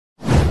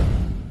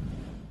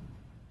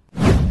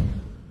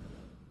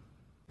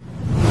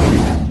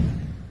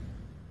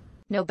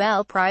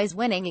Nobel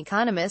Prize-winning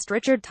economist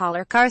Richard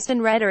Thaler. Carsten,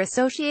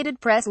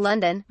 RehderAssociated Press,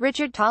 London.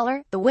 Richard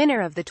Thaler, the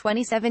winner of the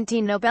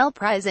 2017 Nobel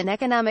Prize in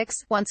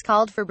Economics, once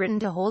called for Britain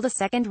to hold a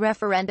second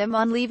referendum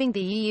on leaving the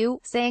EU,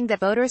 saying that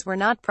voters were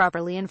not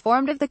properly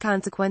informed of the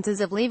consequences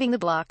of leaving the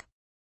bloc.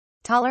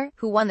 Thaler,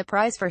 who won the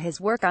prize for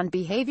his work on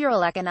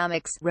behavioral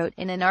economics, wrote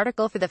in an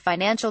article for the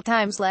Financial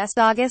Times last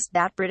August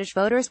that British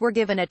voters were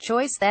given a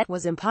choice that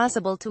was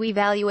impossible to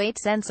evaluate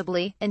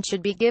sensibly, and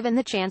should be given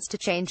the chance to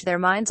change their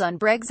minds on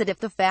Brexit if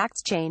the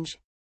facts change.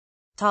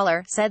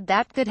 Thaler said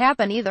that could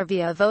happen either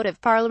via a vote of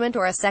Parliament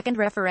or a second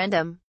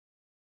referendum.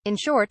 In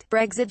short,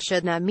 Brexit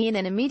should not mean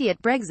an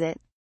immediate Brexit.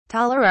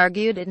 Thaler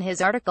argued in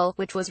his article,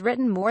 which was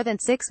written more than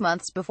 6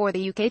 months before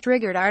the UK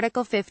triggered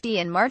Article 50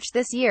 in March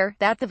this year,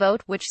 that the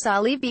vote, which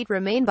saw Leave beat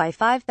Remain by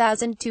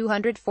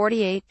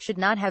 5,248, should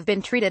not have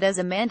been treated as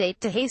a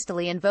mandate to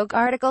hastily invoke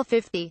Article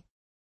 50.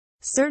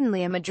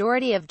 Certainly a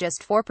majority of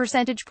just 4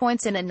 percentage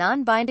points in a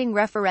non-binding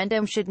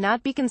referendum should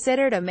not be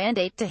considered a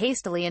mandate to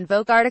hastily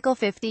invoke Article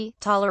 50,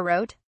 Thaler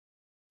wrote.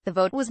 The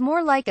vote was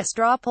more like a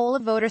straw poll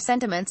of voter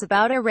sentiments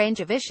about a range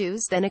of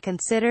issues than a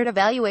considered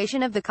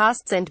evaluation of the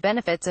costs and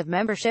benefits of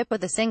membership of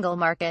the single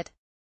market.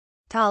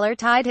 Thaler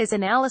tied his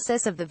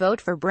analysis of the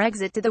vote for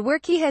Brexit to the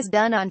work he has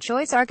done on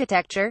choice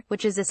architecture,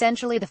 which is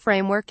essentially the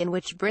framework in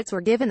which Brits were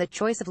given the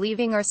choice of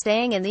leaving or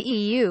staying in the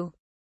EU.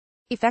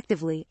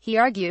 Effectively, he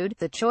argued,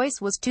 the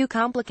choice was too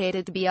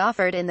complicated to be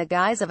offered in the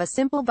guise of a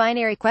simple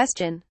binary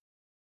question.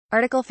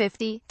 Article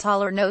 50,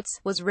 Thaler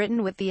notes, was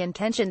written with the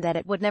intention that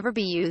it would never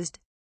be used.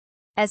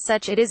 As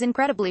such, it is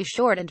incredibly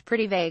short and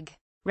pretty vague.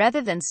 Rather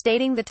than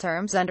stating the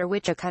terms under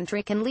which a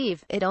country can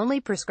leave, it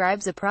only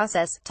prescribes a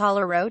process,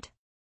 Thaler wrote.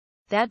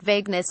 That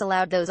vagueness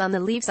allowed those on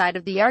the leave side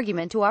of the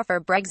argument to offer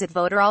Brexit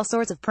voter all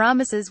sorts of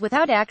promises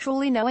without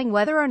actually knowing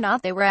whether or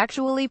not they were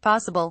actually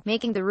possible.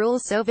 Making the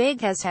rules so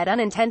vague has had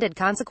unintended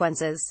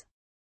consequences.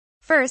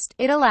 First,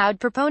 it allowed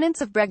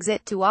proponents of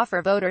Brexit to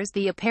offer voters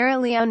the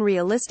apparently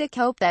unrealistic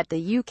hope that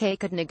the UK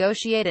could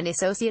negotiate an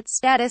associate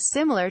status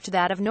similar to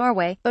that of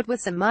Norway, but with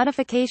some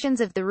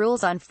modifications of the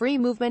rules on free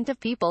movement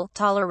of people,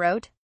 Thaler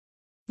wrote.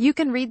 You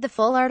can read the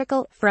full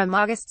article, from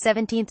August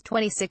 17,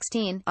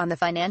 2016, on the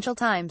Financial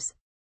Times.